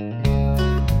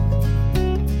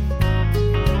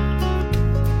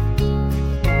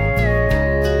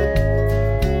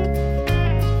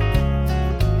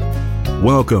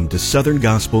Welcome to Southern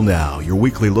Gospel Now, your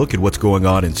weekly look at what's going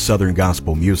on in Southern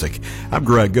Gospel music. I'm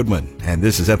Greg Goodman, and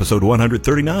this is episode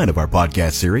 139 of our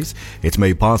podcast series. It's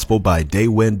made possible by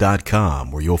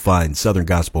Daywind.com, where you'll find Southern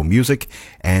Gospel music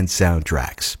and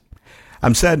soundtracks.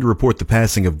 I'm sad to report the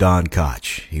passing of Don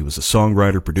Koch. He was a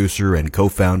songwriter, producer, and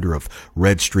co-founder of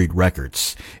Red Street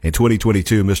Records. In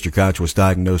 2022, Mr. Koch was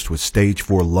diagnosed with stage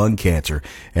 4 lung cancer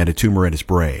and a tumor in his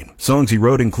brain. Songs he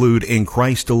wrote include In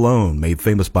Christ Alone, made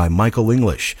famous by Michael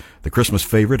English, the Christmas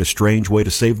favorite A Strange Way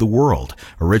to Save the World,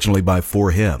 originally by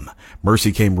For Him,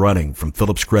 Mercy Came Running from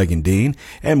Phillips, Craig and Dean,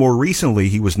 and more recently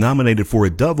he was nominated for a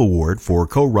Dove Award for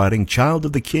co-writing Child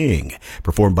of the King,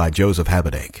 performed by Joseph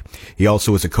Habedank. He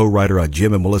also is a co-writer on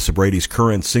Jim and Melissa Brady's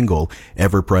current single,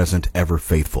 Ever Present, Ever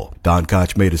Faithful. Don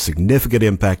Koch made a significant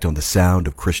impact on the sound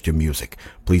of Christian music.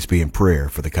 Please be in prayer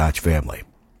for the Koch family.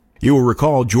 You will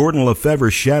recall Jordan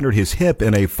LeFevre shattered his hip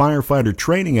in a firefighter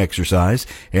training exercise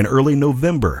in early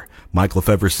November. Mike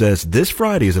LeFevre says this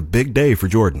Friday is a big day for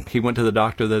Jordan. He went to the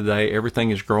doctor the other day. Everything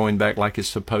is growing back like it's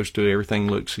supposed to. Everything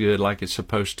looks good like it's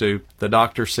supposed to. The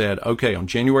doctor said, okay, on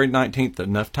January 19th,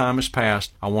 enough time has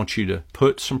passed. I want you to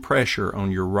put some pressure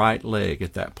on your right leg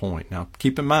at that point. Now,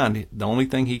 keep in mind, the only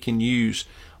thing he can use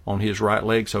on his right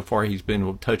leg so far, he's been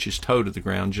able to touch his toe to the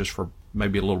ground just for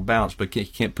maybe a little bounce, but he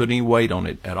can't put any weight on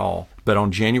it at all. But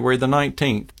on January the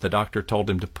 19th, the doctor told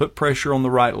him to put pressure on the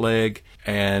right leg,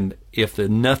 and if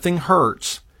nothing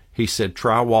hurts, he said,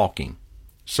 try walking.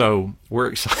 So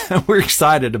we're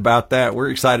excited about that. We're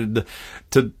excited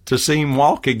to see him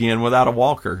walk again without a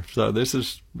walker. So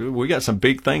we got some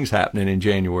big things happening in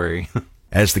January.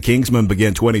 As the Kingsmen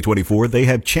begin 2024, they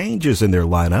have changes in their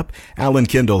lineup. Alan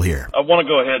Kendall here. I want to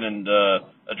go ahead and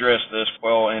address this,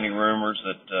 quell any rumors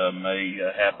that may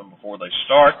happen before they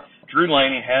start. Drew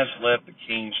Laney has left the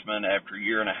Kingsmen after a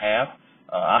year and a half.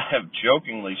 I have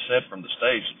jokingly said from the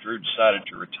stage that Drew decided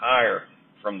to retire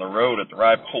from the road at the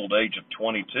ripe old age of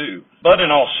 22. But in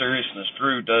all seriousness,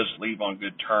 Drew does leave on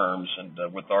good terms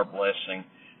and with our blessing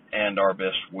and our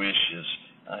best wishes.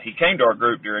 He came to our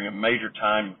group during a major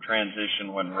time of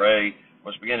transition when Ray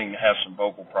was beginning to have some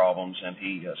vocal problems, and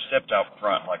he stepped out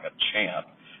front like a champ.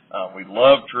 We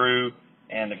love Drew,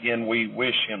 and again, we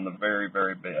wish him the very,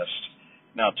 very best.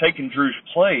 Now, taking Drew's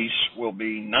place will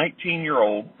be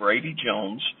 19-year-old Brady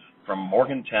Jones from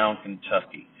Morgantown,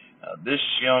 Kentucky. This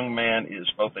young man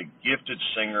is both a gifted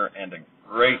singer and a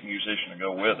great musician to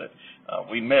go with it.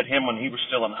 We met him when he was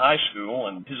still in high school,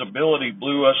 and his ability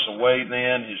blew us away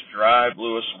then. His drive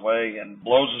blew us away and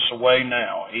blows us away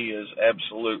now. He is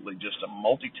absolutely just a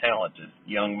multi-talented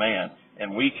young man,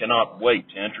 and we cannot wait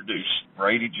to introduce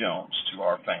Brady Jones to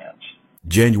our fans.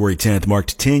 January 10th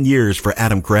marked 10 years for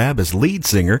Adam Crabb as lead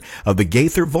singer of the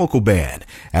Gaither Vocal Band.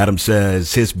 Adam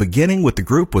says his beginning with the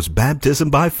group was baptism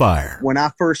by fire. When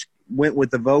I first went with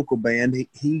the vocal band,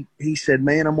 he said,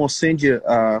 man, I'm going to send you,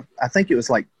 I think it was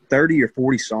like 30 or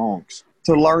 40 songs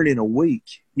to learn in a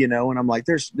week, and I'm like,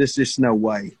 there's just no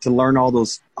way to learn all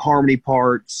those harmony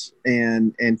parts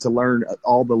and to learn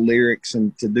all the lyrics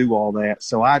and to do all that.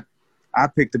 So I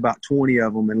picked about 20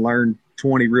 of them and learned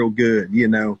 20 real good,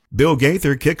 Bill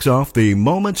Gaither kicks off the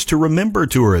Moments to Remember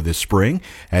tour this spring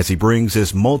as he brings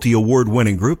his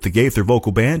multi-award-winning group, the Gaither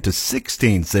Vocal Band, to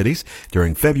 16 cities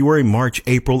during February, March,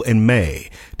 April, and May.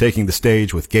 Taking the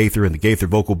stage with Gaither and the Gaither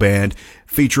Vocal Band,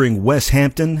 featuring Wes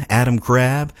Hampton, Adam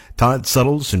Crabb, Todd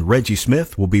Suttles, and Reggie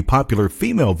Smith will be popular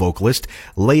female vocalist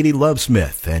Lady Love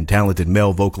Smith and talented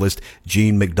male vocalist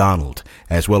Gene McDonald,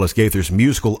 as well as Gaither's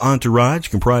musical entourage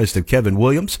comprised of Kevin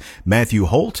Williams, Matthew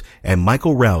Holt, and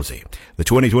Michael Rousey. The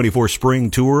 2024 spring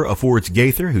tour affords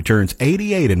Gaither, who turns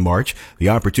 88 in March, the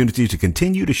opportunity to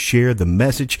continue to share the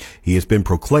message he has been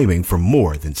proclaiming for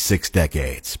more than 6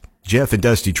 decades. Jeff and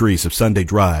Dusty Treese of Sunday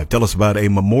Drive tell us about a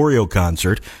memorial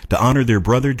concert to honor their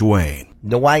brother Dwayne.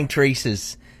 Dwayne Treese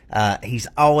is, he's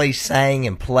always sang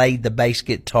and played the bass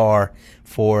guitar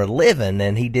for a living,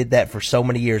 and he did that for so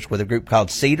many years with a group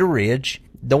called Cedar Ridge.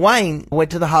 Dwayne went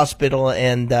to the hospital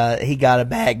and he got a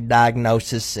bad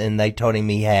diagnosis, and they told him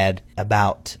he had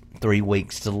about 3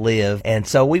 weeks to live. And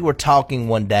so we were talking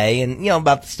one day and,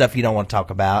 about the stuff you don't want to talk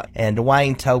about. And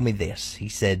Dwayne told me this. He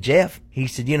said, Jeff, he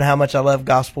said, you know how much I love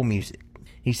gospel music?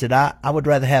 He said, I would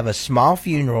rather have a small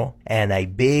funeral and a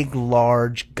big,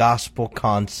 large gospel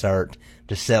concert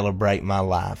to celebrate my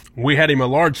life. We had him a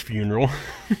large funeral.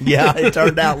 Yeah, it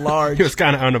turned out large. It was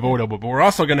kind of unavoidable, but we're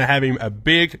also going to have him a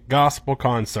big gospel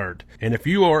concert. And if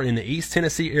you are in the East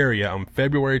Tennessee area on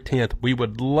February 10th, we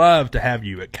would love to have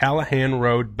you at Callahan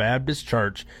Road Baptist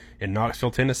Church in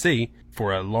Knoxville, Tennessee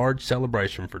for a large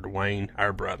celebration for Dwayne,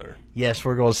 our brother. Yes,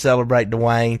 we're going to celebrate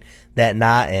Dwayne that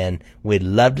night, and we'd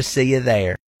love to see you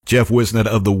there. Jeff Whisnant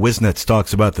of the Whisnants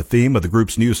talks about the theme of the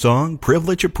group's new song,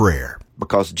 Privilege of Prayer.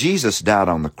 Because Jesus died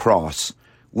on the cross,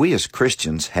 we as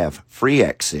Christians have free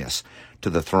access to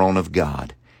the throne of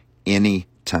God any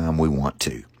time we want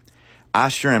to. I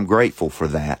sure am grateful for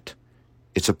that.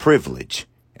 It's a privilege,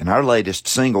 and our latest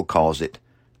single calls it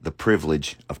The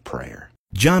Privilege of Prayer.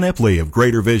 John Epley of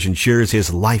Greater Vision shares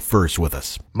his life verse with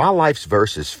us. My life's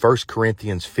verse is 1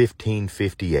 Corinthians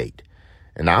 15:58.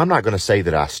 And now I'm not going to say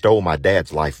that I stole my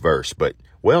dad's life verse, but,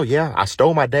 well, yeah, I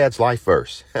stole my dad's life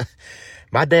verse.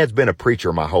 My dad's been a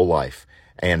preacher my whole life.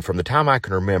 And from the time I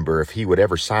can remember, if he would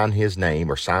ever sign his name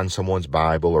or sign someone's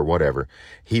Bible or whatever,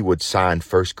 he would sign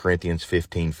 1 Corinthians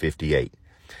 15:58.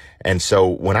 And so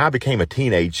when I became a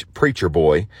teenage preacher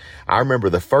boy, I remember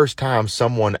the first time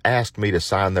someone asked me to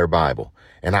sign their Bible.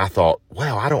 And I thought,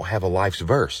 wow, I don't have a life's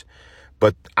verse.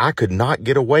 But I could not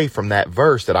get away from that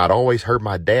verse that I'd always heard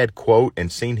my dad quote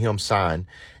and seen him sign.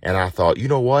 And I thought, you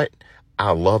know what?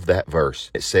 I love that verse.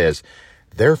 It says,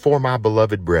 "Therefore, my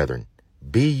beloved brethren,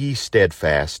 be ye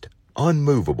steadfast,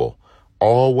 unmovable,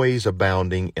 always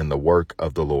abounding in the work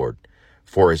of the Lord.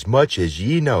 For as much as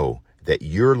ye know that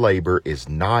your labor is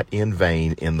not in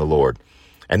vain in the Lord."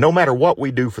 And no matter what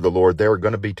we do for the Lord, there are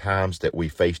going to be times that we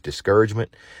face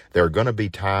discouragement. There are going to be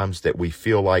times that we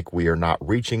feel like we are not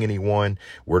reaching anyone,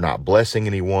 we're not blessing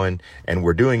anyone, and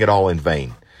we're doing it all in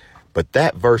vain. But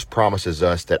that verse promises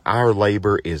us that our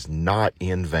labor is not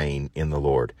in vain in the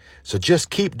Lord. So just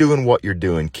keep doing what you're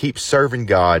doing. Keep serving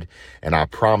God, and I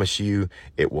promise you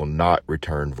it will not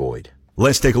return void.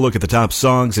 Let's take a look at the top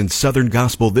songs in Southern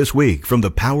Gospel this week from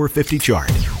the Power 50 chart.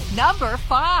 Number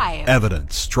 5.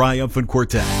 Evidence, Triumphant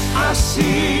Quartet. I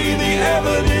see the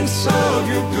evidence of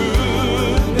your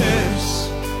goodness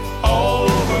all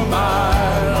over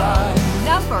my life.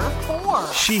 Number 4.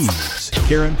 Sheaves,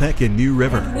 Karen Peck and New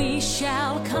River. We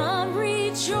shall come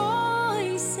rejoicing,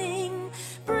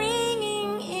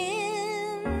 bringing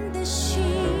in the sheaves.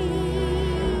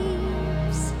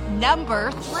 Number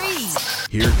 3.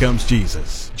 Here Comes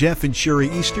Jesus, Jeff and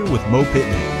Sherry Easter with Mo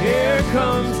Pitney. Here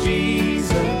comes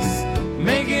Jesus,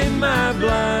 making my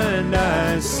blind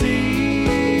eyes see.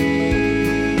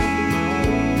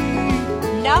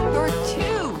 Number 2.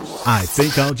 I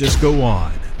Think I'll Just Go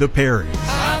On, the Perrys.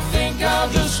 I think I'll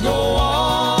just go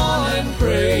on and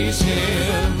praise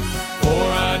Him, for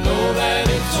I know that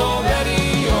it's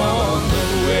already on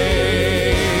the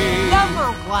way.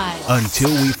 Number 1.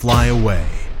 Until We Fly Away,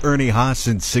 Ernie Haas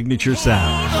and Signature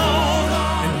Sound.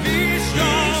 And be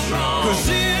strong, 'cause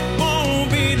it won't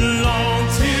be long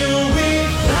till we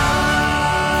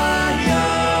fly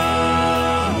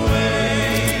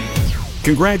away.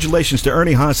 Congratulations to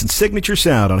Ernie Haas and Signature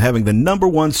Sound on having the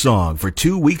 #1 song for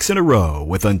 2 weeks in a row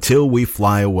with Until We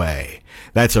Fly Away.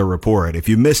 That's our report. If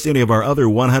you missed any of our other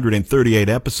 138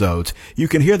 episodes, you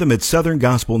can hear them at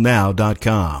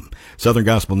southerngospelnow.com. Southern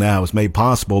Gospel Now is made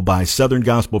possible by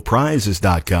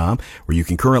southerngospelprizes.com, where you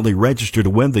can currently register to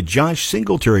win the Josh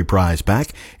Singletary Prize Pack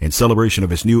in celebration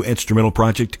of his new instrumental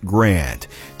project, Grand.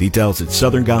 Details at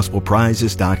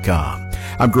southerngospelprizes.com.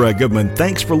 I'm Greg Goodman.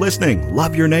 Thanks for listening.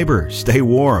 Love your neighbor. Stay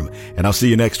warm. And I'll see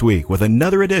you next week with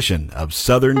another edition of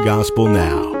Southern Gospel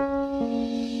Now.